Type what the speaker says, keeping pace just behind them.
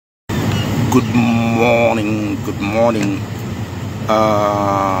Good morning.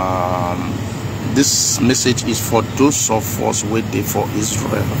 This message is for those of us waiting for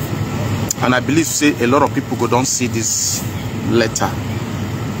Israel, and I believe say a lot of people go don't see this letter.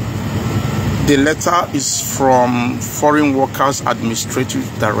 The letter is from Foreign Workers Administrative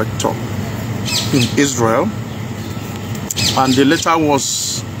Director in Israel, and the letter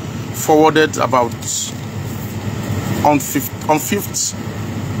was forwarded about on 5th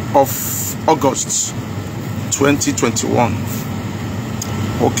of August 2021.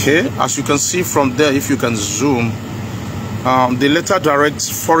 Okay, as you can see from there, if you can zoom, the letter directs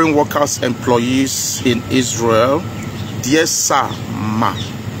foreign workers employees in Israel, dear sir, ma.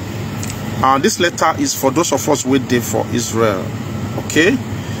 This letter is for those of us waiting for Israel. Okay,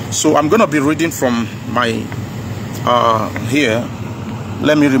 so I'm gonna be reading from my here.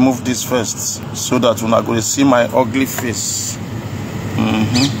 Let me remove this first so that we're not going to see my ugly face.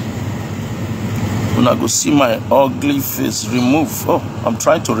 We're not going to see my ugly face. Remove. Oh, I'm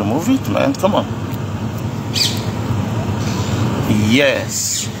trying to remove it, man. Come on.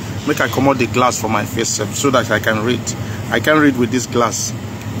 Yes. Make I come out the glass for my face so that I can read. I can read with this glass.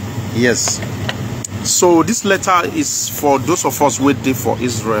 Yes. So this letter is for those of us waiting for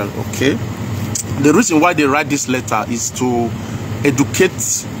Israel. Okay. The reason why they write this letter is to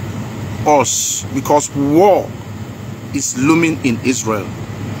educate us, because war is looming in Israel.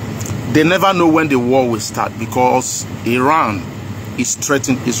 They never know when the war will start, because Iran is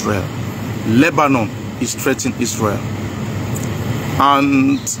threatening Israel, Lebanon is threatening Israel,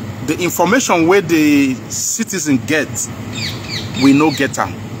 and the information where the citizen get, we no get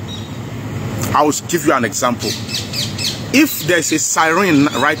them. I will give you an example. If there's a siren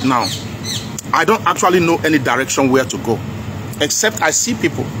right now, I don't actually know any direction where to go, except I see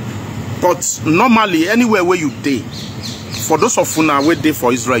people. But normally, anywhere where you day, for those of you now where they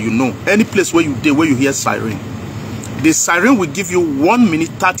for Israel, you know, any place where you day, where you hear siren, the siren will give you 1 minute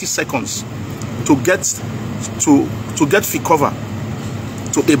 30 seconds to get free cover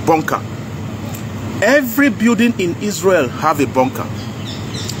to a bunker. Every building in Israel have a bunker.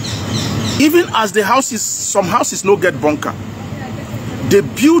 Even as the houses, some houses no get bunker. They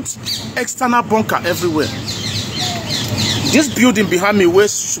build external bunker everywhere. This building behind me where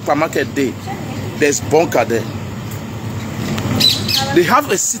supermarket day, there's bunker there. They have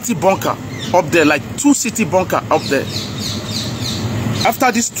a city bunker up there, like 2 city bunker up there.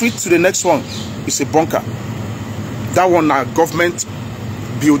 After this street to the next one is a bunker. That one a government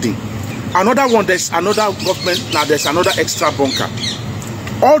building. Another one, there's another government, now there's another extra bunker.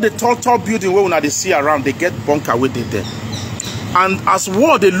 All the tall building where they see around, they get bunker with it there. And as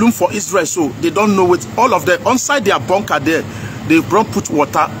war they loom for Israel, so they don't know it. All of them inside their bunker there, they don't put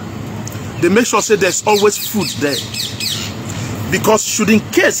water. They make sure say there's always food there. Because should in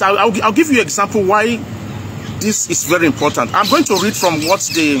case, I'll give you an example why this is very important. I'm going to read from what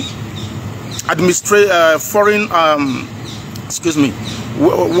the I'm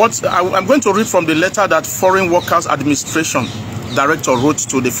going to read from the letter that Foreign Workers Administration Director wrote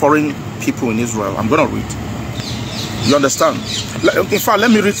to the foreign people in Israel. I'm going to read. You understand? In fact, let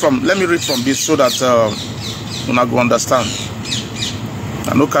me read from this so that you go understand.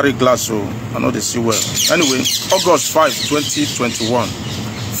 I no carry glass, so I know they see well. Anyway, August 5, 2021.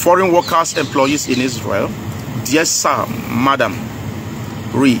 Foreign workers, employees in Israel. Dear sir, madam,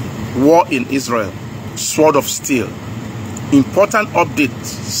 war in Israel. Sword of steel. Important update.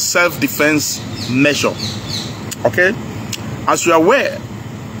 Self-defense measure. Okay? As you are aware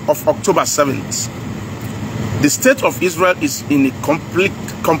of October 7th, the state of Israel is in a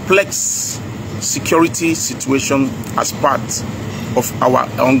complex security situation as part of our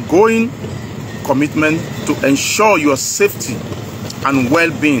ongoing commitment to ensure your safety and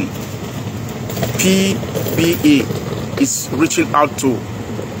well-being. PBA is reaching out to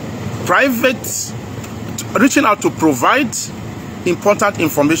provide important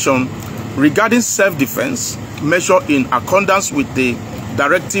information regarding self-defense measure in accordance with the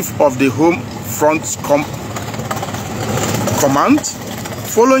directive of the Home Front Command,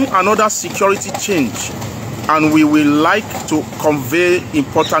 following another security change, and we will like to convey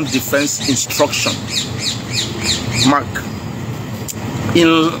important defense instruction. Mark,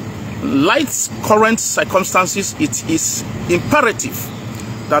 in light current circumstances, it is imperative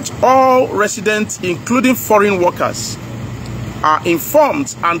that all residents, including foreign workers, are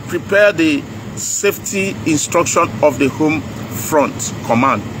informed and prepare the safety instruction of the Home Front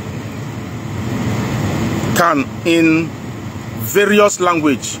Command. In various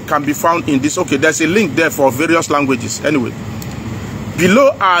language can be found in this. Okay, there's a link there for various languages. Anyway,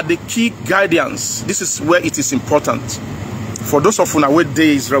 below are the key guidance. This is where it is important. For those of you who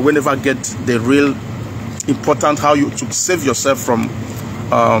dey Israel, we never get the real important how you to save yourself from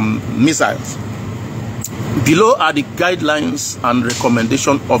missiles. Below are the guidelines and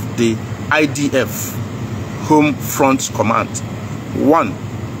recommendation of the IDF Home Front Command. 1.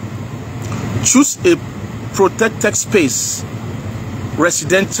 Choose a protected space,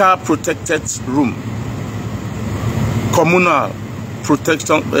 residential protected room, communal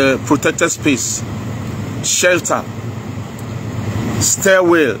protected space, shelter,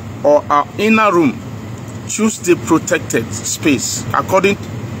 stairwell, or an inner room. Choose the protected space according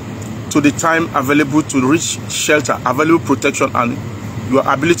to the time available to reach shelter, available protection, and your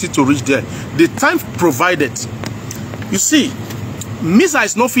ability to reach there. The time provided. You see,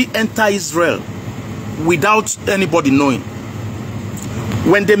 missiles no fit enter Israel without anybody knowing.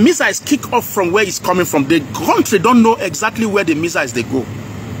 When the missiles kick off from where it's coming from, the country don't know exactly where the missiles they go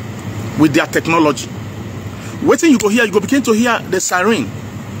with their technology. Waiting, you go here, you go begin to hear the siren.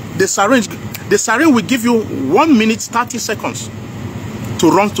 The siren will give you 1 minute 30 seconds to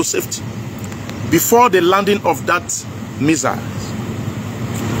run to safety before the landing of that missile.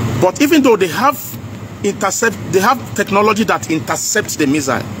 But even though they have technology that intercepts the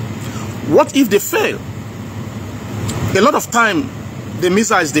missile, what if they fail? A lot of time the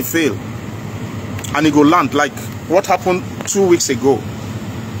missiles they fail and it go land, like what happened 2 weeks ago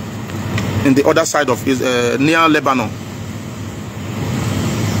in the other side of near Lebanon.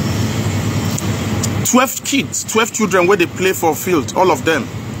 12 kids, 12 children where they play for field, all of them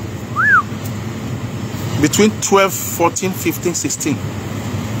between 12, 14, 15, 16.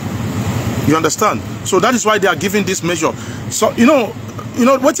 You understand? So that is why they are giving this measure. So you know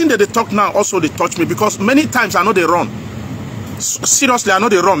what thing that they talk now also they touch me, because many times I know they run. Seriously, I know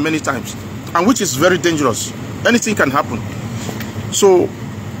they run many times, and which is very dangerous. Anything can happen. So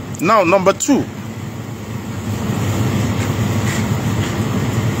now number 2.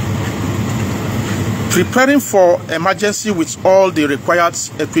 Preparing for emergency with all the required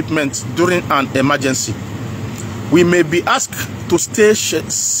equipment during an emergency. We may be asked to stay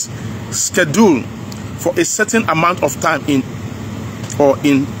scheduled for a certain amount of time in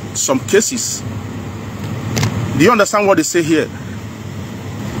some cases. Do you understand what they say here?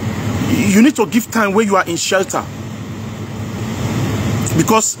 You need to give time where you are in shelter.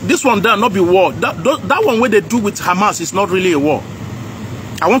 Because this one there not be war. That one where they do with Hamas is not really a war.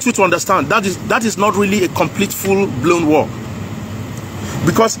 I want you to understand that is not really a complete full-blown war.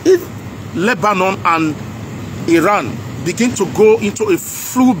 Because if Lebanon and Iran begin to go into a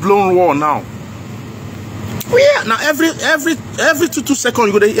full-blown war now, now every 2 seconds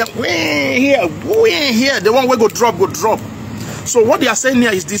you go there, here, the one where go drop. So what they are saying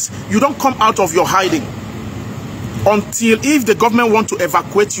here is this: you don't come out of your hiding until if the government want to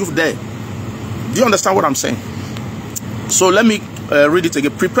evacuate you there. Do you understand what I'm saying? So let me read it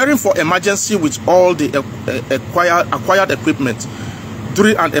again. Preparing for emergency with all the acquired equipment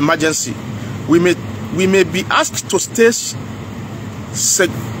during an emergency. We may be asked to stay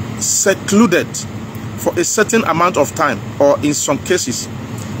secluded for a certain amount of time, or in some cases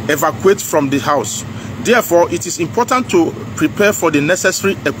evacuate from the house. Therefore, it is important to prepare for the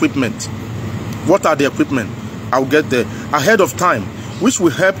necessary equipment. What are the equipment? I'll get there ahead of time, which will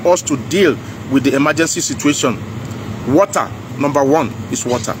help us to deal with the emergency situation. Water. Number 1 is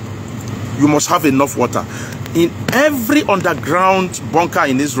water. You must have enough water. In every underground bunker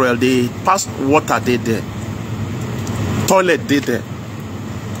in Israel, they pass water there. Toilet there.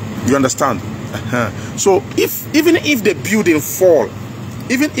 You understand? So even if the building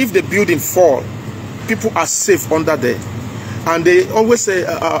fall, people are safe under there. And they always say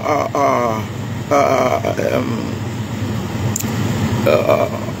a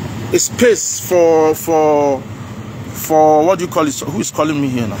space for what do you call it? Who is calling me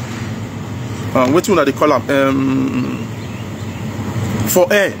here now? What do they call them?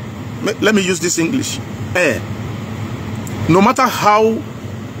 For air. Let me use this English. Air. No matter how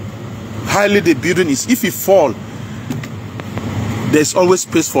highly the building is, if it fall, there's always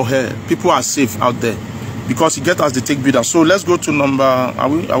space for air. People are safe out there because it gets as they take builder. So let's go to number. Are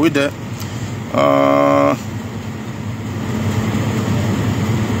we there?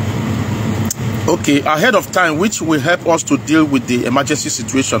 Okay, ahead of time, which will help us to deal with the emergency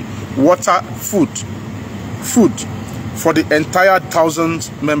situation. Water, food for the entire 1,000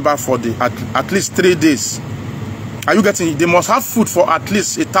 member for the at least 3 days. Are you getting it? They must have food for at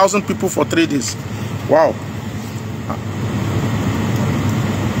least 1,000 people for 3 days. Wow.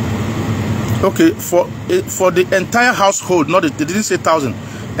 Okay, for the entire household, not they didn't say 1,000.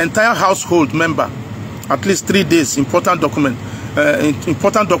 Entire household member, at least 3 days. Important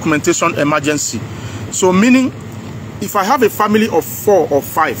documentation emergency. So meaning if I have a family of 4 or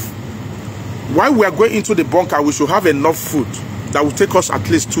 5, while we are going into the bunker, we should have enough food that will take us at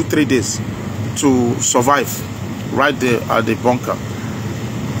least 2-3 days to survive right there at the bunker.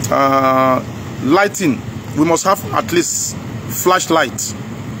 Lighting, we must have at least flashlight.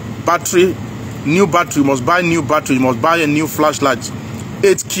 Battery, new battery, must buy new battery, must buy a new flashlight.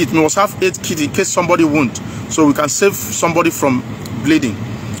 8 kit, we must have 8 kit in case somebody wound, so we can save somebody from bleeding.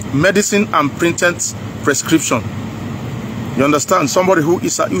 Medicine and printed prescription. You understand? Somebody who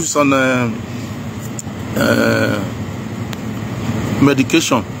is on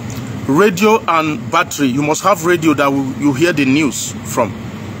medication. Radio and battery, you must have radio that you hear the news from.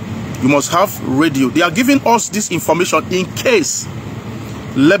 You must have radio. They are giving us this information in case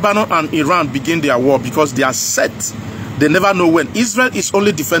Lebanon and Iran begin their war, because they are set. They never know when. Israel is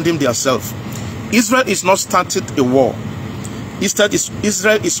only defending themselves. Israel is not starting a war. Instead,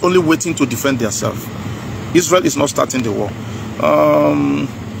 Israel is only waiting to defend themselves. Israel is not starting the war.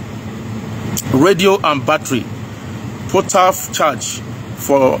 Radio and battery. Portable charge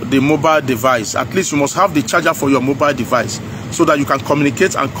for the mobile device. At least you must have the charger for your mobile device so that you can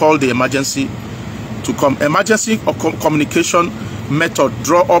communicate and call the emergency to come. Emergency or communication method,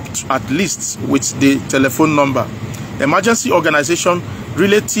 draw up at least with the telephone number. Emergency organization,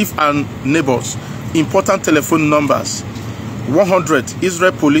 relative and neighbors. Important telephone numbers. 100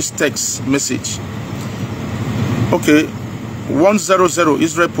 Israel police text message. Okay, 100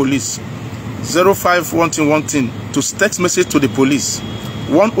 Israel police. 05 to text message to the police.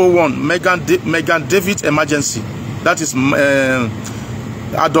 101 Megan David emergency. That is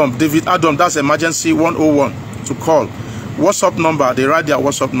David Adam. That's emergency 101 to call. WhatsApp number, they write their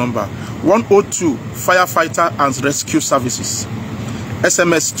WhatsApp number. 102 firefighter and rescue services.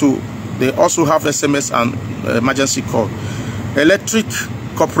 SMS too, they also have SMS and emergency call. Electric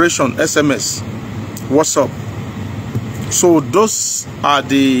corporation SMS, WhatsApp. So those are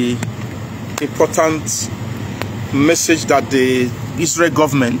the important message that the Israel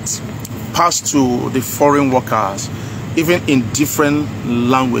government passed to the foreign workers, even in different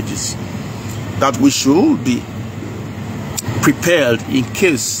languages, that we should be prepared in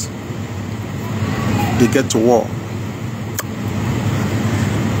case they get to war.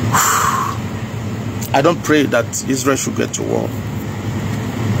 I don't pray that Israel should get to war.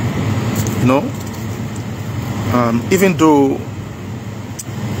 You know, even though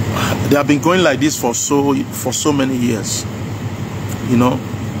they have been going like this for so many years. You know,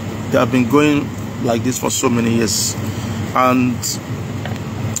 they have been going like this for so many years, and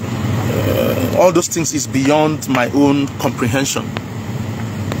all those things is beyond my own comprehension.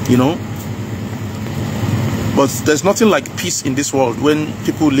 You know, but there's nothing like peace in this world when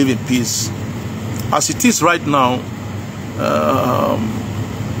people live in peace. As it is right now,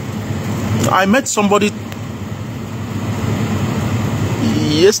 I met somebody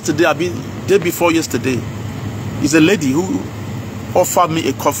yesterday, I mean, day before yesterday. Is a lady who offered me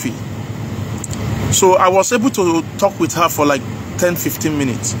a coffee. So I was able to talk with her for like 10-15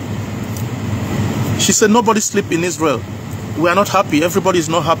 minutes. She said, nobody sleep in Israel. We are not happy. Everybody is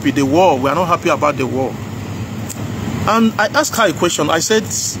not happy. The war, we are not happy about the war. And I asked her a question. I said,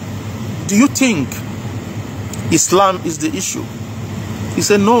 do you think Islam is the issue? He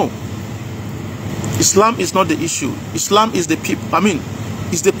said, no. Islam is not the issue. Islam is the people. I mean,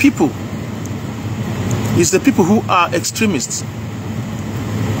 it's the people. It's the people who are extremists.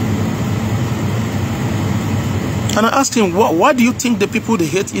 And I asked him, why do you think the people, they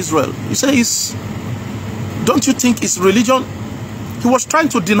hate Israel? He says, don't you think it's religion? He was trying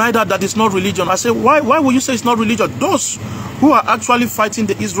to deny that it's not religion. I said, why would you say it's not religion? Those who are actually fighting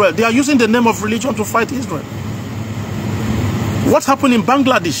the Israel, they are using the name of religion to fight Israel. What happened in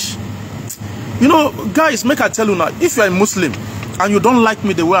Bangladesh? You know, guys, make I tell you now, if you're a Muslim and you don't like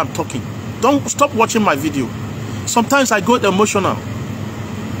me the way I'm talking, don't stop watching my video. Sometimes I get emotional.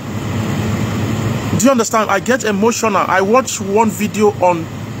 Do you understand? I get emotional. I watch one video on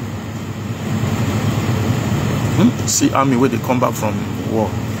see army where they come back from war.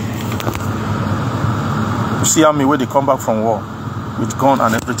 See army where they come back from war with gun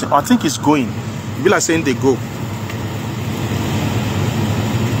and everything. I think it's going. It be like saying they go.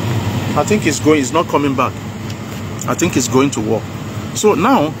 I think it's going. It's not coming back. I think it's going to war. So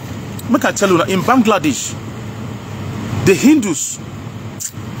now, make I tell you that in Bangladesh, the Hindus,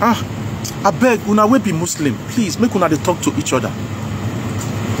 I beg, una we be Muslim, please, make una they talk to each other.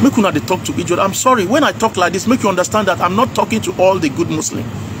 Make una they talk to each other. I'm sorry, when I talk like this, make you understand that I'm not talking to all the good Muslims.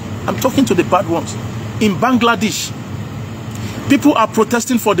 I'm talking to the bad ones. In Bangladesh, people are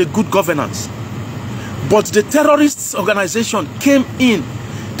protesting for the good governance. But the terrorist organization came in.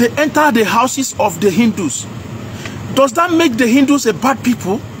 They entered the houses of the Hindus. Does that make the Hindus a bad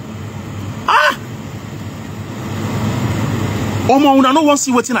people? Ah! Omo, una no want to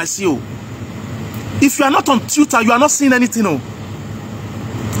see what I see. Oh. If you are not on Twitter, you are not seeing anything. Oh.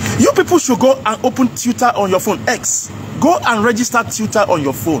 You people should go and open Twitter on your phone. X. Go and register Twitter on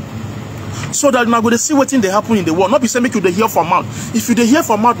your phone. So that you're going to see what they happen in the world. Not be saying make you hear from mouth. If you hear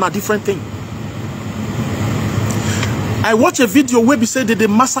from mouth, na different thing. I watch a video where they say that they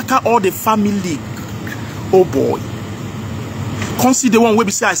massacre all the family. Oh boy. Come see the one where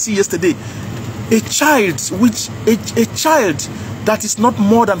we say I see yesterday. A child that is not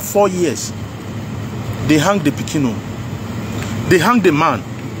more than 4 years. They hang the pikino. They hang the man.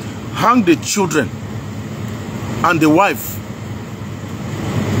 Hang the children. And the wife.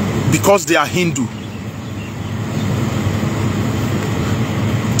 Because they are Hindu.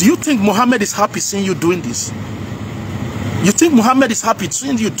 Do you think Muhammad is happy seeing you doing this? You think Muhammad is happy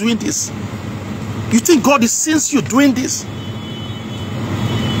seeing you doing this? You think God is seeing you doing this?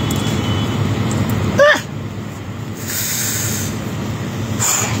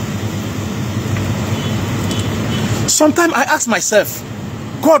 Sometimes I ask myself,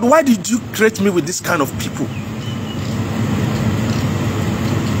 God, why did you create me with this kind of people?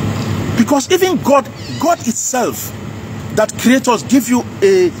 Because even God itself that created us give you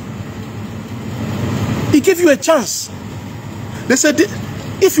a chance. They said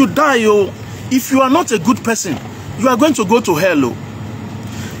if you die, if you are not a good person, you are going to go to hell.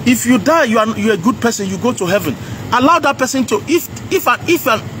 If you die, you're a good person, you go to heaven. Allow that person to, if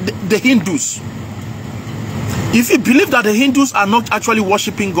the Hindus, if you believe that the Hindus are not actually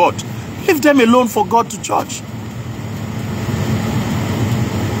worshiping God, leave them alone for God to judge.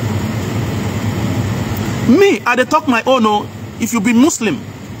 Me, I dey talk my own. Oh, if you be Muslim,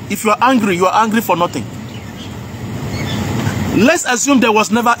 if you are angry for nothing. Let's assume there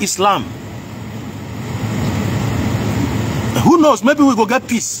was never Islam. Who knows? Maybe we go get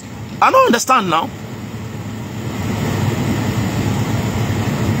peace. I don't understand now.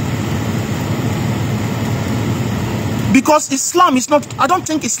 Because Islam is not, I don't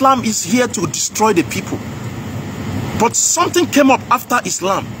think Islam is here to destroy the people. But something came up after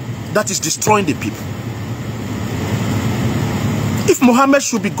Islam that is destroying the people. If Muhammad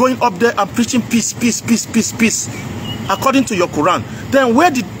should be going up there and preaching peace, peace, peace, peace, peace, according to your Quran, then where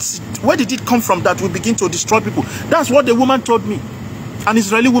did it come from that we begin to destroy people? That's what the woman told me. An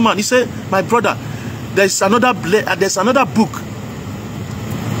Israeli woman. He said, my brother, there's another book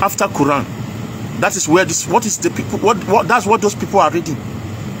after Quran. That is where this, that's what those people are reading.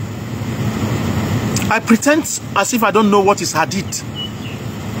 I pretend as if I don't know what is Hadith.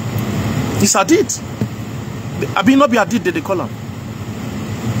 It's Hadith. I mean, not be Hadith, they call them.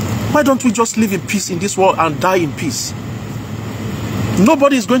 Why don't we just live in peace in this world and die in peace?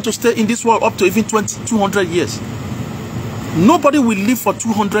 Nobody is going to stay in this world up to even 200 years. Nobody will live for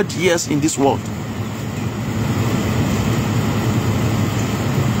 200 years in this world.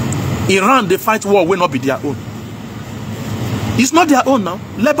 Iran, they fight war will not be their own. It's not their own now.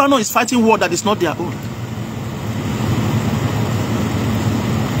 Lebanon is fighting war that is not their own.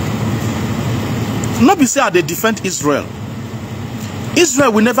 Not be say they defend Israel.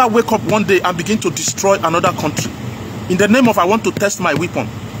 Israel will never wake up one day and begin to destroy another country in the name of I want to test my weapon.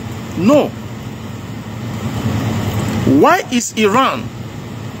 No. Why is Iran?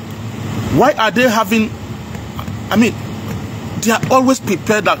 Why are they having? I mean, they are always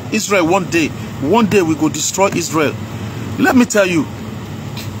prepared that Israel one day we go destroy Israel. Let me tell you,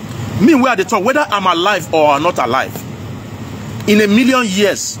 me where they talk whether I'm alive or I'm not alive. In a million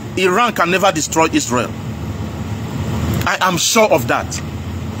years, Iran can never destroy Israel. I am sure of that.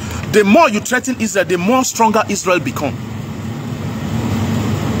 The more you threaten Israel, the more stronger Israel become.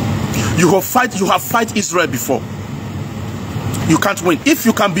 You have fight Israel before. You can't win. If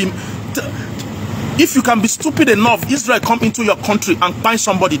you can be stupid enough, Israel come into your country and find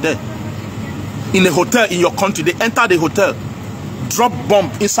somebody there. In a hotel in your country, they enter the hotel, drop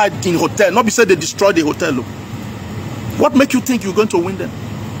bomb inside in hotel. Not be said they destroy the hotel. Look. What make you think you're going to win them?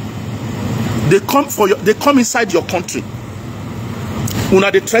 They come inside your country. Una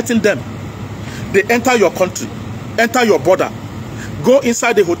they threaten them. They enter your country, enter your border, go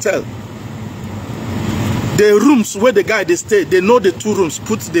inside the hotel. The rooms where the guy they stay, they know the 2 rooms,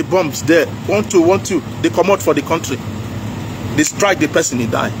 put the bombs there. 1, 2, they come out for the country. They strike the person, he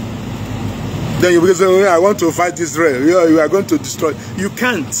die. Then you will say, oh, I want to fight Israel. Yeah, you are going to destroy. You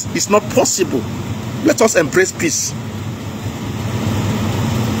can't. It's not possible. Let us embrace peace.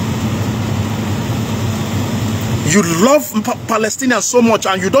 You love Palestinians so much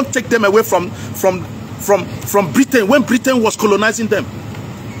and you don't take them away from Britain when Britain was colonizing them.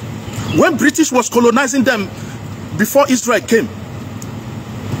 When British was colonizing them, before Israel came.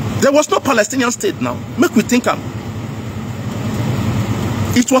 There was no Palestinian state now. Make we think.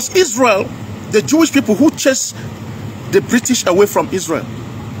 It was Israel, the Jewish people, who chased the British away from Israel.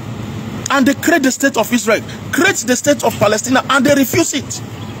 And they create the state of Israel, create the state of Palestine, and they refuse it.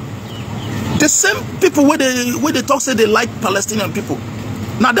 The same people where they talk say they like Palestinian people.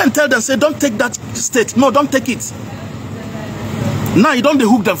 Now then tell them, say, don't take that state. No, don't take it. Now you don't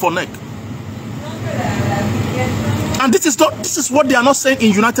hook them for neck. And this is what they are not saying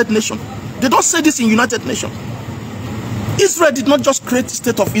in United Nations. They don't say this in United Nations. Israel did not just create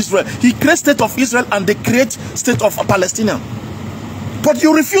state of Israel. He created state of Israel and they create state of Palestine. But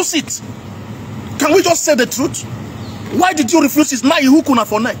you refuse it. Can we just say the truth? Why did you refuse it? Now you hook una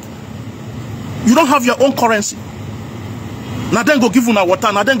for neck. You don't have your own currency. Now then go give una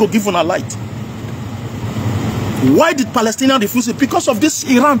water. Now then go give una light. Why did Palestinians refuse it? Because of this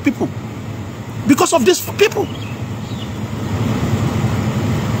Iran people. Because of these people.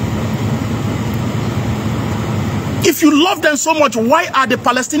 If you love them so much, why are the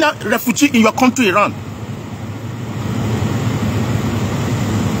Palestinian refugees in your country, Iran?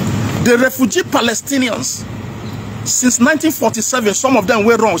 The refugee Palestinians, since 1947, some of them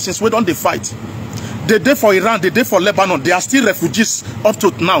were wrong since we don't they fight. They did for Iran, they did for Lebanon. They are still refugees up to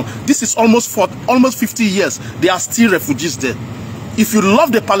now. This is almost 50 years. They are still refugees there. If you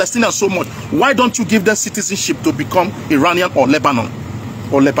love the Palestinians so much, why don't you give them citizenship to become Iranian or Lebanon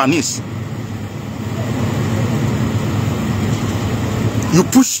or Lebanese? You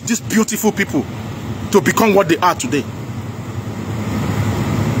push these beautiful people to become what they are today.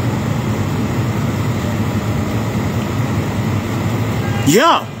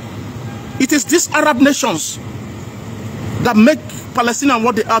 Yeah, it is these Arab nations that make Palestine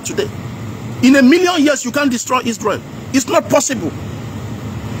what they are today. In a million years, you can't destroy Israel. It's not possible.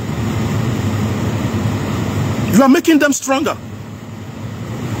 You are making them stronger.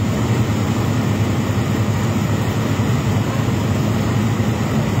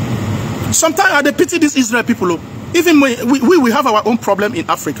 Sometimes I pity these Israel people. Even we have our own problem in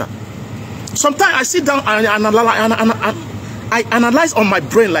Africa. Sometimes I sit down and I analyze on my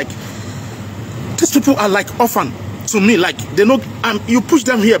brain, like, these people are like orphan to me. Like, they know, you push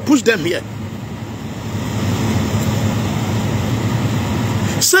them here, push them here.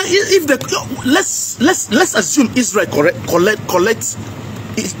 So if they, let's assume Israel collect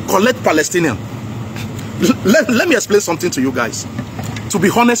Palestinian. Let me explain something to you guys. To be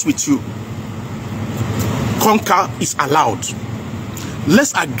honest with you, conquer is allowed.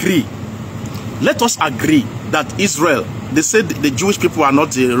 Let's agree. Let us agree that Israel, they said the Jewish people are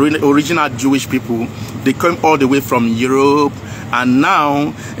not the original Jewish people. They came all the way from Europe, and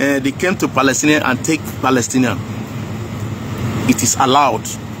now they came to Palestine and take Palestinian. It is allowed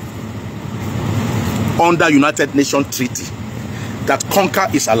under United Nations Treaty that conquer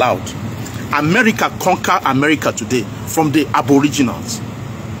is allowed. America conquer America today from the Aboriginals.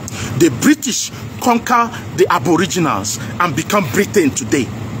 The British conquer the Aboriginals and become Britain today.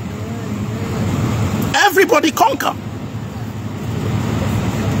 Everybody conquer.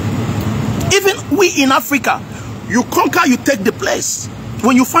 Even we in Africa, you conquer, you take the place.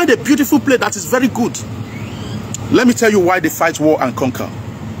 When you find a beautiful place that is very good, let me tell you why they fight war and conquer.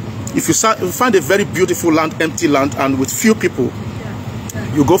 If you find a very beautiful land, empty land, and with few people,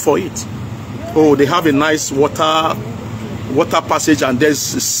 you go for it. Oh, they have a nice water passage and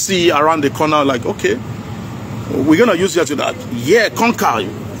there's a sea around the corner. Like, okay, we're gonna use you to that. Yeah, conquer.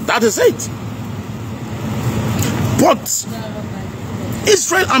 That is it. But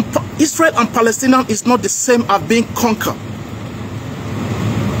Israel and Palestine is not the same as being conquered.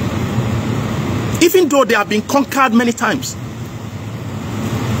 Even though they have been conquered many times.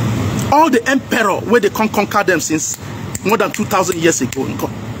 All the emperor where they conquer them since more than 2,000 years ago.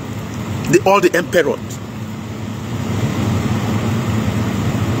 All the emperors.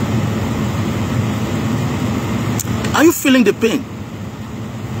 Are you feeling the pain?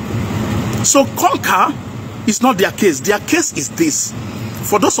 So conquer is not their case. Their case is this.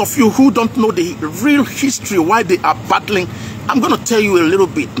 For those of you who don't know the real history, why they are battling, I'm going to tell you a little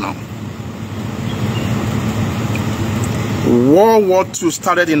bit now. World War II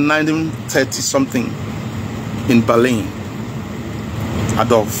started in 1930 something in Berlin.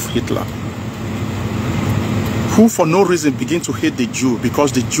 Adolf Hitler, who for no reason began to hate the Jew,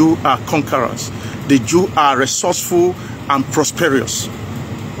 because the Jew are conquerors. The Jew are resourceful and prosperous.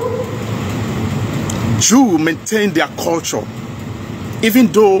 Jews maintain their culture, even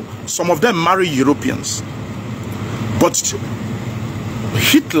though some of them marry Europeans. But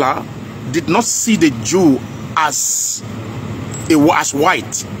Hitler did not see the Jew as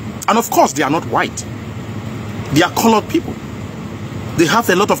white. And of course, they are not white. They are colored people. They have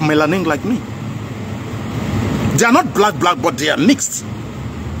a lot of melanin like me. They are not black, but they are mixed.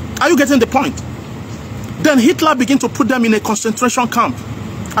 Are you getting the point? Then Hitler began to put them in a concentration camp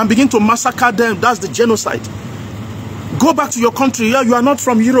and begin to massacre them. That's the genocide. Go back to your country. Yeah, you are not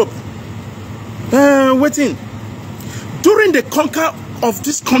from Europe. Waiting. During the conquer of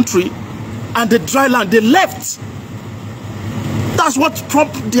this country and the dry land, they left. That's what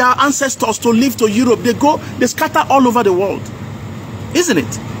prompted their ancestors to leave to Europe. They go, they scatter all over the world. Isn't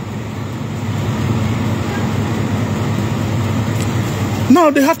it? Now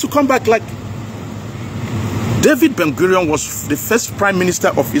they have to come back. Like David Ben-Gurion was the first prime minister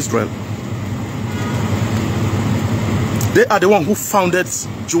of Israel. They are the one who founded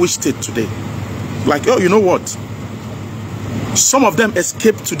Jewish state today. Like, oh, you know what? Some of them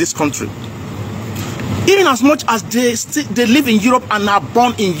escaped to this country. Even as much as they live in Europe and are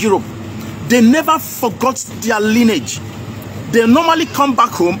born in Europe, they never forgot their lineage. They normally come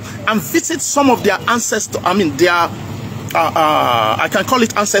back home and visit some of their ancestors. I mean, their I can call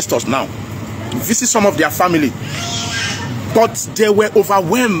it ancestors now. Visit some of their family. But they were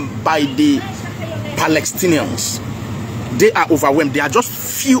overwhelmed by the Palestinians. They are overwhelmed. There are just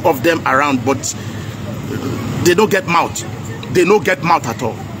few of them around, but they don't get mouth. They don't get mouth at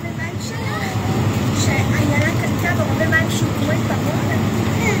all.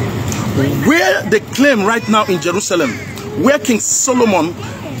 Where they claim right now in Jerusalem, where King Solomon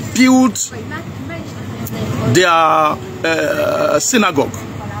built their synagogue,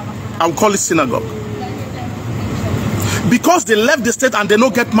 I'll call it synagogue, because they left the state and they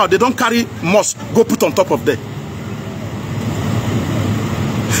don't get mouth, they don't carry mosque, go put on top of there.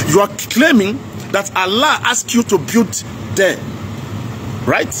 You are claiming that Allah asked you to build there,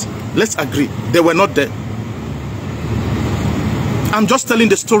 right? Let's agree, they were not there. I'm just telling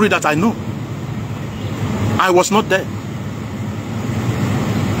the story that I know. I was not there.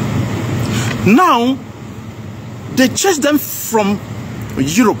 Now, they chased them from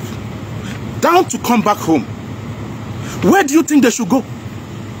Europe down to come back home. Where do you think they should go?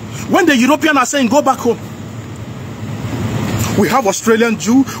 When the Europeans are saying, go back home. We have Australian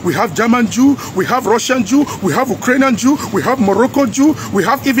Jew, we have German Jew, we have Russian Jew, we have Ukrainian Jew, we have Morocco Jew, we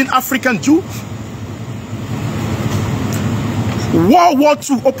have even African Jew. World War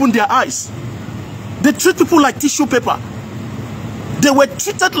II opened their eyes. They treat people like tissue paper. They were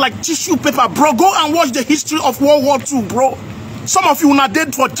treated like tissue paper, bro. Go and watch the history of World War II, bro. Some of you are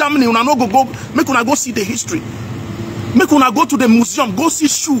dead for Germany. You not go make una go see the history. Make una go to the museum, go see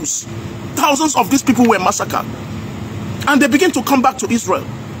shoes. Thousands of these people were massacred. And they begin to come back to Israel.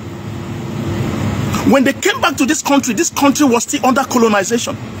 When they came back to this country was still under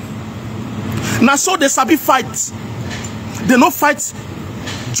colonization. Now so they sabi fight. They no fight.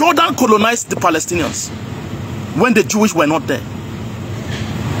 Jordan colonized the Palestinians when the Jewish were not there.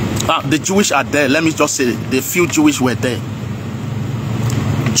 The Jewish are there. Let me just say, the few Jewish were there.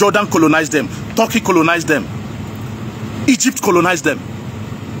 Jordan colonized them. Turkey colonized them. Egypt colonized them.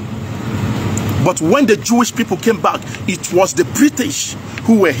 But when the Jewish people came back, it was the British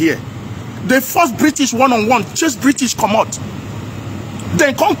who were here. The first British one-on-one chased British come out.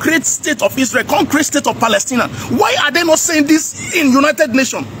 Then come create state of Israel, come create state of Palestine. Why are they not saying this in United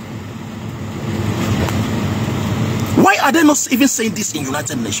Nations? Why are they not even saying this in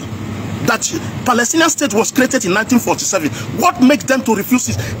United Nations? That Palestinian state was created in 1947. What makes them to refuse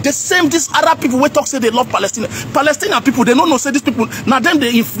this? The same, these Arab people who talk say they love Palestine. Palestinian people, they don't know say these people, now them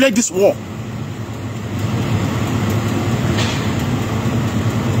they inflate this war.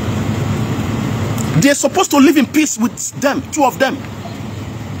 They're supposed to live in peace with them, two of them.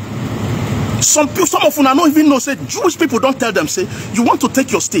 Some of them don't even know, say, Jewish people don't tell them, say, you want to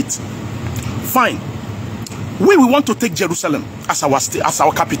take your state. Fine. We want to take Jerusalem as our state, as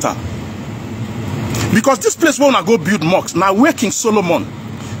our capital. Because this place we want to go build mosques. Now where King Solomon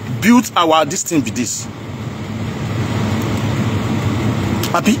built our this thing with this.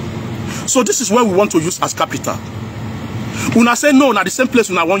 Happy? So this is where we want to use as capital. Una say no, now the same place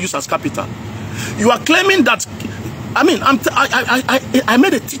una want to use as capital. You are claiming that, I mean, I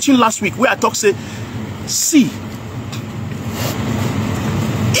made a teaching last week where I talk, say, see,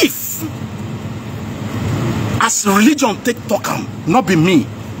 if as religion take talk, not be me.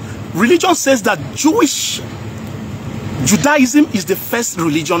 Religion says that Judaism is the first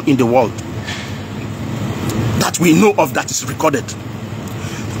religion in the world that we know of that is recorded.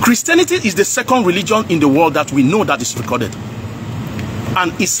 Christianity is the second religion in the world that we know that is recorded.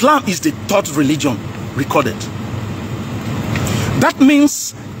 And Islam is the third religion recorded. That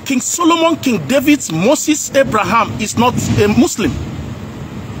means King Solomon, King David, Moses, Abraham is not a Muslim.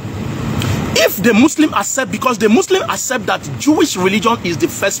 If the Muslim accept, because the Muslim accept that Jewish religion is the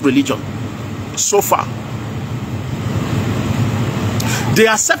first religion so far. They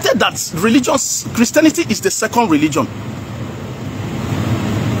accepted that Christianity is the second religion.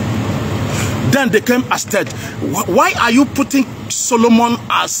 Then they came as third. Why are you putting Solomon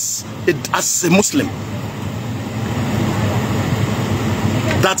as a Muslim?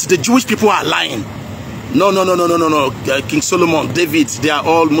 That the Jewish people are lying. No. King Solomon, David, they are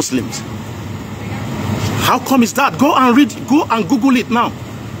all Muslims. How come is that? Go and read, go and Google it now.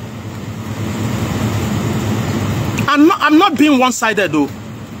 I'm not being one-sided though.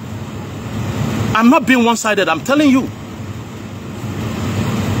 I'm not being one-sided, I'm telling you.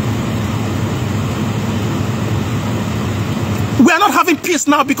 We are not having peace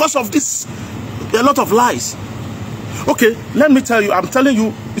now because of this, a lot of lies. Okay, let me tell you, I'm telling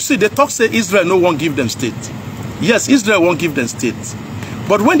you, you see, the talk say Israel no one give them state. Yes, Israel won't give them state.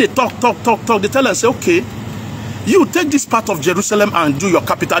 But when they talk, they tell us, say, okay, you take this part of Jerusalem and do your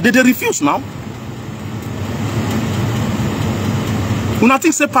capital. They refuse now. When I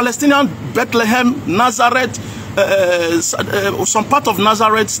think say Palestinian, Bethlehem, Nazareth, some part of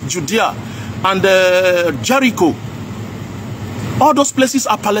Nazareth, Judea, and Jericho, all those places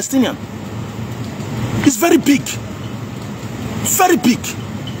are Palestinian. It's very big. Very big.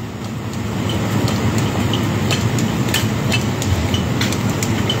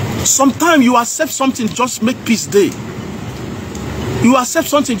 Sometimes you accept something, just make peace day. You accept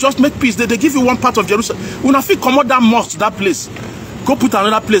something, just make peace day. They give you one part of Jerusalem. When I feel come out that mosque to that place, go put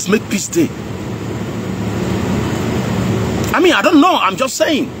another place, make peace day. I mean, I don't know. I'm just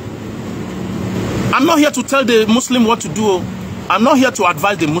saying. I'm not here to tell the Muslim what to do. I'm not here to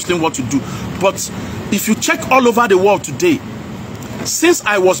advise the Muslim what to do. But if you check all over the world today, since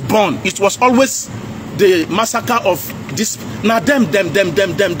I was born, it was always the massacre of this. Now them.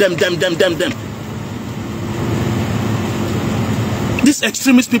 These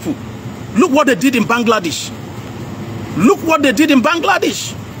extremist people. Look what they did in Bangladesh. Look what they did in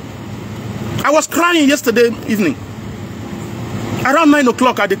Bangladesh. I was crying yesterday evening. Around 9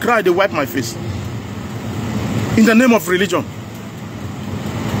 o'clock, I cried, they wiped my face. In the name of religion.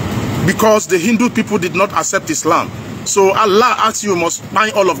 Because the Hindu people did not accept Islam. So Allah asks you must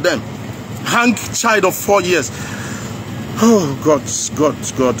find all of them. Hang child of 4 years. Oh, God.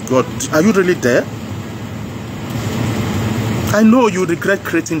 Are you really there? I know you regret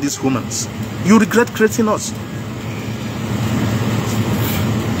creating these humans. You regret creating us.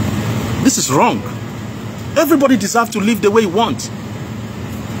 This is wrong. Everybody deserves to live the way you want.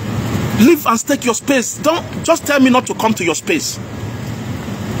 Live and stake your space. Don't just tell me not to come to your space.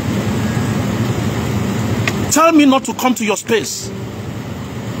 Tell me not to come to your space.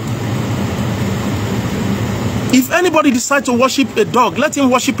 If anybody decides to worship a dog, let him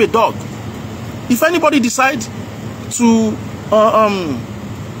worship a dog. If anybody decides to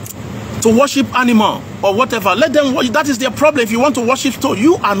worship animal or whatever, let them worship. That is their problem. If you want to worship stone,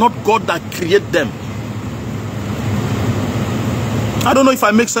 you are not God that create them. I don't know if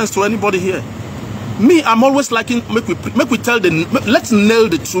I make sense to anybody here. Me, I'm always liking, make we tell let's nail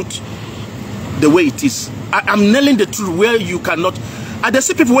the truth the way it is. I'm nailing the truth where you cannot. And they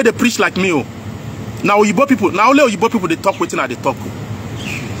see people where they preach like me. Oh. Now Oyibo people, now only Oyibo people they talk waiting at the talk.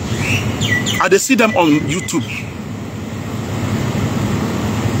 And they see them on YouTube.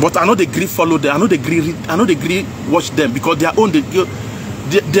 But I know they agree follow them. I know they agree watch them because their own they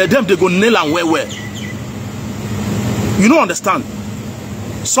go nail and where. You don't understand.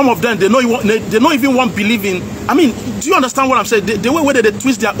 Some of them they don't even want believe in. I mean, do you understand what I'm saying? The way they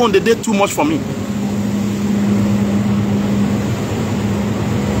twist their own, they did too much for me.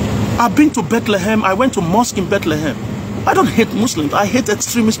 I've been to Bethlehem. I went to mosque in Bethlehem. I don't hate Muslims. I hate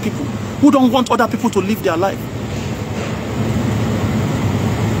extremist people who don't want other people to live their life.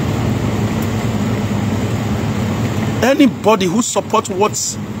 Anybody who supports what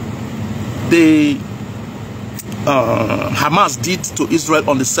the Hamas did to Israel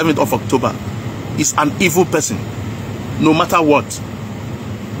on the 7th of October is an evil person, no matter what.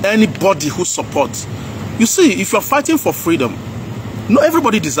 Anybody who supports. You see, if you're fighting for freedom, no,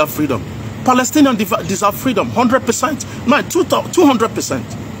 everybody deserves freedom. Palestinians deserve freedom, 100%. No, 200%.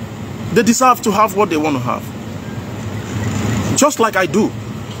 They deserve to have what they want to have. Just like I do.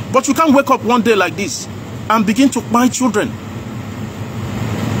 But you can't wake up one day like this and begin to buy children.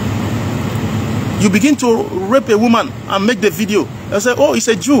 You begin to rape a woman and make the video. And say, oh, it's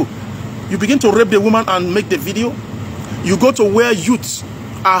a Jew. You begin to rape the woman and make the video. You go to where youths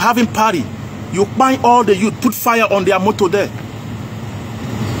are having party. You buy all the youth, put fire on their motor there.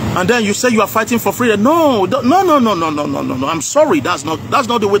 And then you say you are fighting for freedom. No. I'm sorry. That's not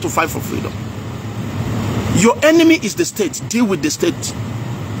the way to fight for freedom. Your enemy is the state. Deal with the state.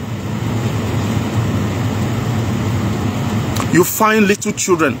 You find little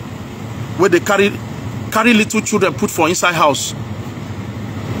children where they carry little children, put for inside house.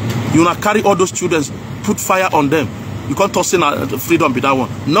 You not carry all those children, put fire on them. You can't toss in freedom with that one.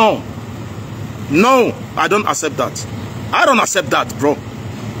 No. No, I don't accept that. I don't accept that, bro.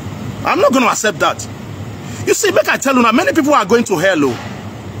 I'm not going to accept that. You see, make I tell you now, many people are going to hell. Oh.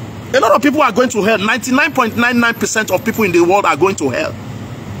 A lot of people are going to hell. 99.99% of people in the world are going to hell.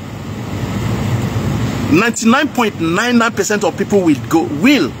 99.99% of people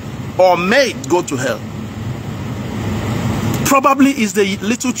will or may go to hell. Probably is the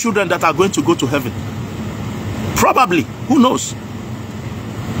little children that are going to go to heaven. Probably. Who knows?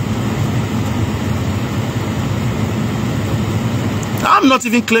 I'm not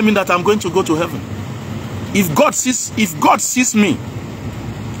even claiming that I'm going to go to heaven. If God sees me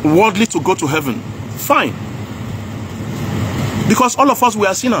worldly to go to heaven, fine. Because all of us, we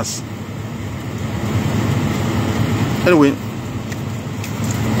are sinners. Anyway,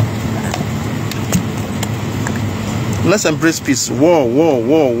 let's embrace peace. War.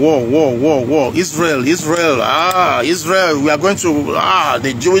 Israel. Israel. We are going to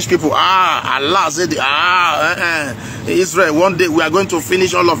the Jewish people. Allah said Israel. One day we are going to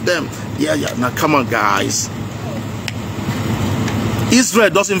finish all of them. Yeah. Now come on, guys. Israel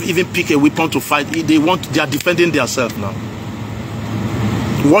doesn't even pick a weapon to fight. They are defending themselves now.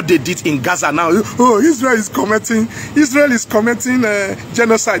 What they did in Gaza now, Israel is committing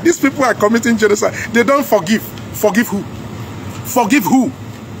genocide. These people are committing genocide. They don't forgive. Forgive who? Forgive who?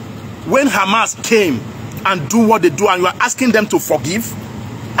 When Hamas came and do what they do, and you are asking them to forgive?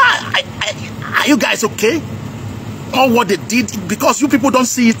 Are you guys okay? All what they did, because you people don't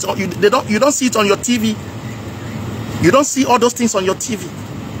see it. You don't see it on your TV. You don't see all those things on your TV.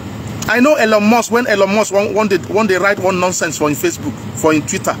 I know Elon Musk, when Elon Musk one day write one nonsense for in Facebook, for in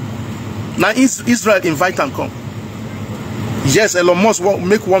Twitter. Now Israel invite and come. Yes, Elon Musk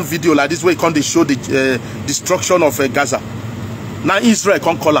make one video like this way, can they show the destruction of Gaza. Now Israel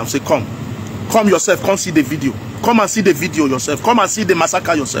can call him, say come yourself, come see the video. Come and see the video yourself. Come and see the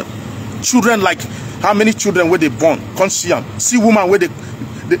massacre yourself. Children, like how many children were they born? Come see them. See woman where they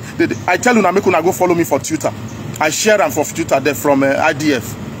I tell you now, make una go follow me for Twitter. I share them for Twitter there from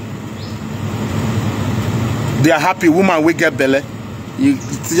IDF. They are happy. Woman we get belly. You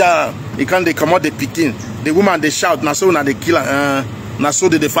can't they come out the picking. The woman they shout. Now so now they kill her. Now so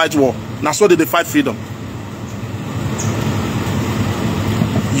they fight war. Now so they fight freedom.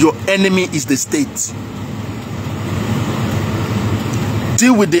 Your enemy is the state.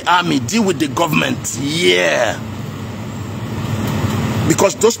 Deal with the army. Deal with the government. Yeah.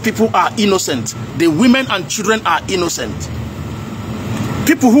 Because those people are innocent. The women and children are innocent.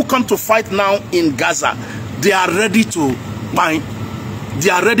 People who come to fight now in Gaza, they are ready to bind. They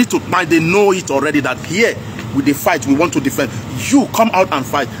are ready to bind. They know it already that here with the fight we want to defend. You come out and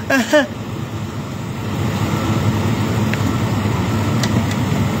fight.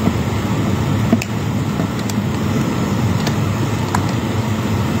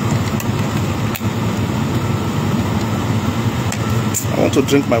 I want to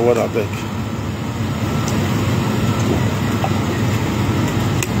drink my water back.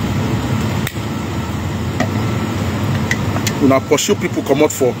 We now pursue people come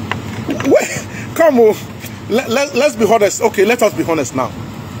out for. Wait, come on. Let's be honest. Okay, let us be honest now.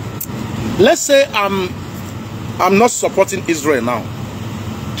 Let's say I'm not supporting Israel now.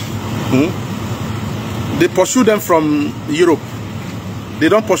 They pursue them from Europe. They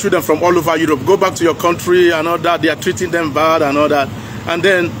don't pursue them from all over Europe. Go back to your country and all that. They are treating them bad and all that. And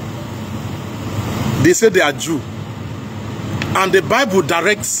then they say they are Jew. And the Bible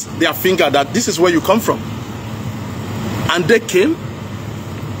directs their finger that this is where you come from. And they came.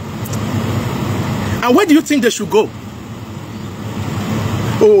 And where do you think they should go?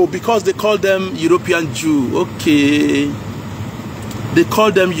 Oh, because they call them European Jew. Okay. They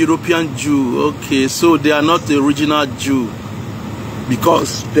call them European Jew. Okay, so they are not the original Jew.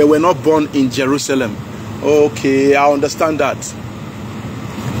 Because they were not born in Jerusalem. Okay, I understand that.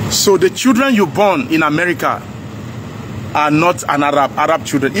 So the children you born in America are not an Arab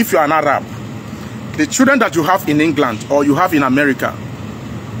children. If you are an Arab, the children that you have in England or you have in America,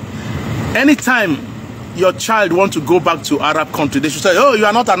 anytime your child wants to go back to Arab country, they should say, oh, you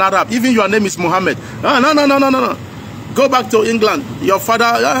are not an Arab. Even your name is Muhammad. No. Go back to England. Your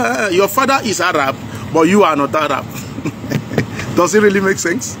father is Arab, but you are not Arab. Does it really make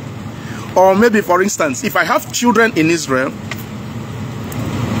sense? Or maybe, for instance, if I have children in Israel,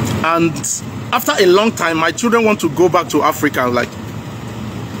 and after a long time, my children want to go back to Africa, like,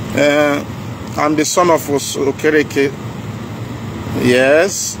 I'm the son of Okereke.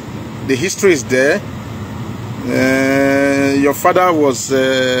 Yes, the history is there. Your father was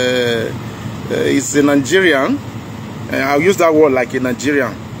is a Nigerian. I'll use that word like a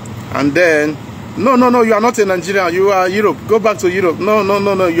Nigerian. And then, no, you are not a Nigerian. You are Europe. Go back to Europe.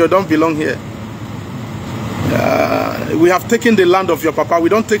 No, you don't belong here. We have taken the land of your papa. We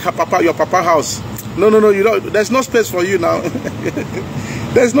don't take your papa house. No, you don't. There's no space for you now.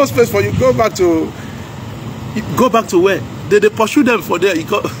 There's no space for you. Go back to where? They pursue them for there.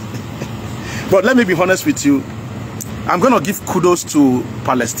 But let me be honest with you. I'm going to give kudos to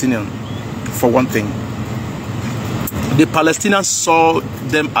Palestinians for one thing. The Palestinians saw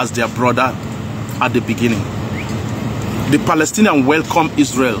them as their brother at the beginning. The Palestinians welcomed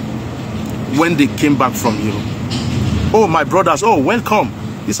Israel when they came back from Europe. Oh, my brothers. Oh, welcome.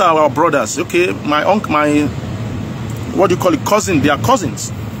 These are our brothers. Okay, my uncle, my, what do you call it, cousin. They are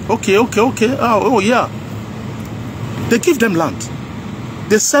cousins. Okay. Oh, yeah. They give them land.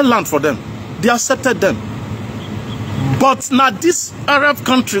 They sell land for them. They accepted them. But now this Arab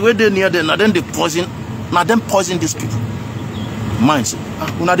country where they near them, now then they poison, now them poison these people. Minds.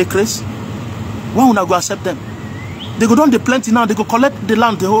 Una they crazy? Why una go accept them? They go down the plenty now, they go collect the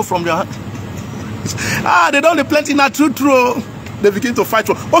land they hold from their hand. They don't the plenty now, true. They begin to fight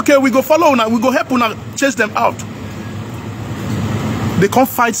for. Okay, we go follow una, we go help una chase them out. They can't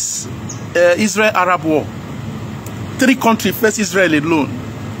fight Israel-Arab war. 3 countries face Israel alone.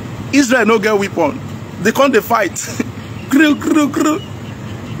 Israel no get weapon. They can't fight.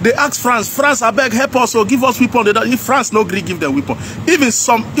 They ask France, I beg, help us or give us weapon. If France no agree, give them weapon. Even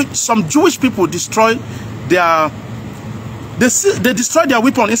some Jewish people destroy their, they destroy their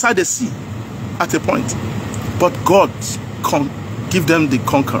weapon inside the sea at a point. But God give them the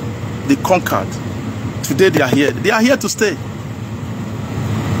conquer. They conquered. Today they are here. They are here to stay.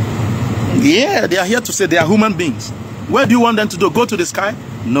 Yeah, they are here to stay. They are human beings. Where do you want them to do? Go to the sky?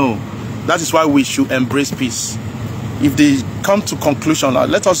 No. That is why we should embrace peace. If they come to conclusion,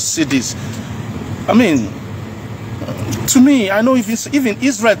 let us see this. I mean, to me, I know if it's even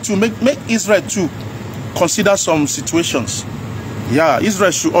Israel to make Israel to consider some situations. Yeah, Israel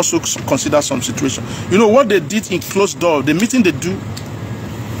should also consider some situations. You know what they did in closed doors, the meeting they do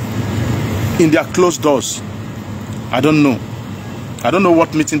in their closed doors. I don't know. I don't know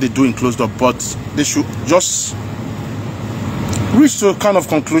what meeting they do in closed doors, but they should just reach to a kind of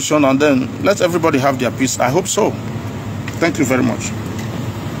conclusion and then let everybody have their peace. I hope so. Thank you very much.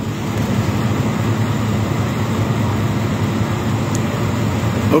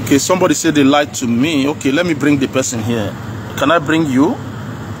 Okay, somebody said they lied to me. Okay, let me bring the person here. Can I bring you?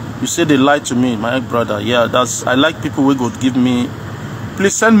 You said they lied to me, my brother. Yeah, that's, I like people who would give me.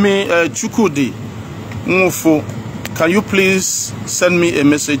 Please send me Chukudi Ngufo. Can you please send me a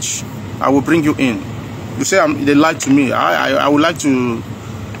message? I will bring you in. You say they lied to me. I would like to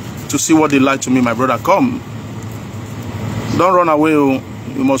see what they lied to me, my brother. Come. Don't run away.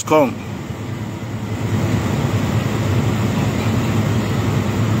 You must come.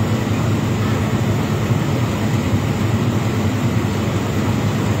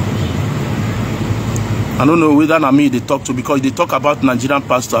 I don't know whether na me they talk to, because they talk about Nigerian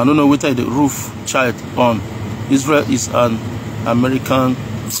pastor. I don't know whether the roof child on Israel is an American.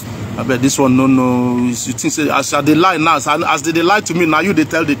 I bet this one no. You think say as they lie now, as they lie to me now, you they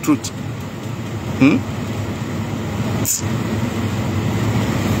tell the truth.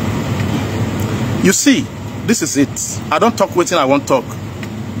 You see, this is it. I don't talk waiting. I won't talk.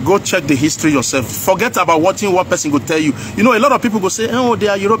 Go check the history yourself. Forget about what one person will tell you. You know, a lot of people go say, oh, they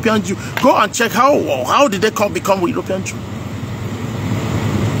are European Jew. Go and check how did they become European Jew.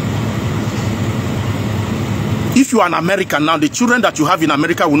 If you are an American now, the children that you have in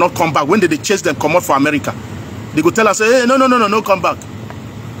America will not come back. When they chase them, come out for America. They go tell us, hey, no, come back.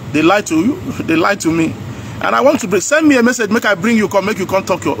 They lie to you. They lie to me. And I want to send me a message, make I bring you, make you come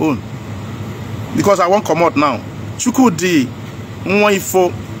talk your own. Because I won't come out now. Chukudi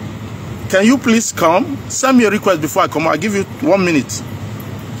Nwaifo. Can you please come? Send me a request before I come. I'll give you 1 minute.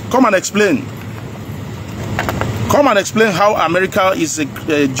 Come and explain. Come and explain how America is a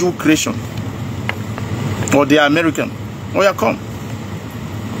Jew creation. Or they are American. Oh yeah, come.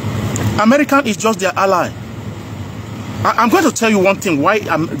 American is just their ally. I'm going to tell you one thing. Why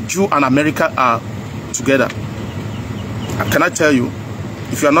Jew and America are together. Can I tell you?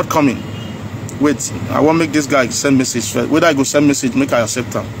 If you are not coming. Wait. I want to make this guy send message first. Whether I go send message, make I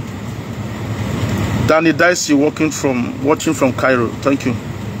accept him. Danny Dicey watching from Cairo. Thank you.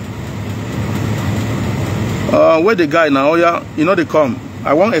 Where the guy now? Oh yeah, you know they come.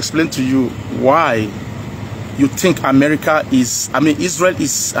 I want to explain to you why you think America is, I mean, Israel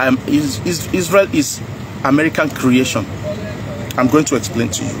is American creation. I'm going to explain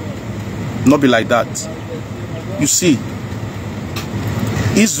to you. Not be like that. You see,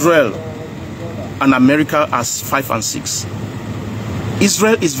 Israel and America as 5 and 6.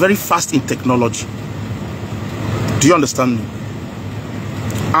 Israel is very fast in technology. Do you understand me?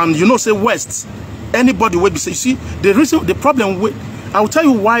 And you know, say West, anybody will be say, you see, the problem with, I will tell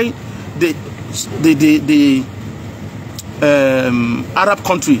you why the Arab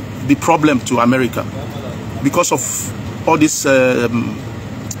country the problem to America, because of all this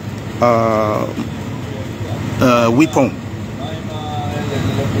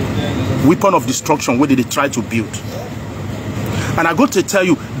weapon of destruction where they try to build. And I got to tell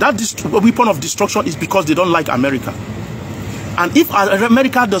you that this weapon of destruction is because they don't like America. And if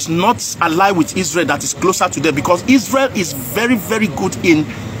America does not ally with Israel, that is closer to them, because Israel is very, very good in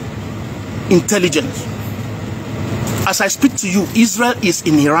intelligence. As I speak to you, Israel is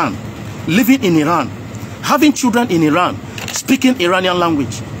in Iran, living in Iran, having children in Iran, speaking Iranian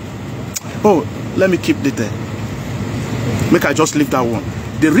language. Oh, let me keep it there. Make I just leave that one.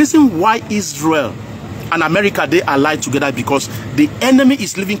 The reason why Israel and America, they allied together, because the enemy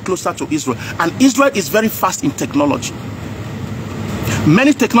is living closer to Israel, and Israel is very fast in technology.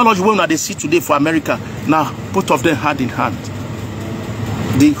 Many technology when they see today for America, now both of them hand in hand.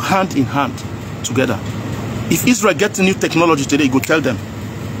 They hand in hand together. If Israel gets new technology today, you go tell them.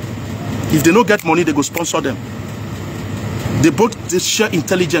 If they don't get money, they go sponsor them. They share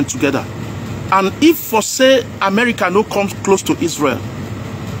intelligence together. And if for say America no comes close to Israel,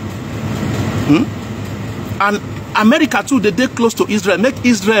 and America too, they close to Israel, make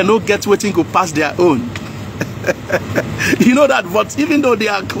Israel no get waiting to pass their own. You know that, but even though they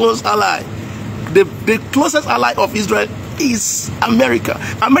are close ally, the closest ally of Israel is America.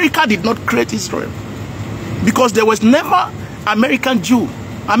 America did not create Israel, because there was never American Jew.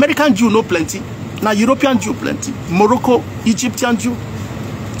 American Jew no plenty. Now European Jew plenty. Morocco, Egyptian Jew.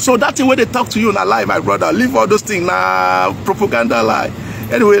 So that thing where they talk to you in a lie, my brother, leave all those things. Nah, propaganda lie.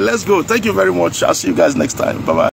 Anyway, let's go. Thank you very much. I'll see you guys next time. Bye-bye.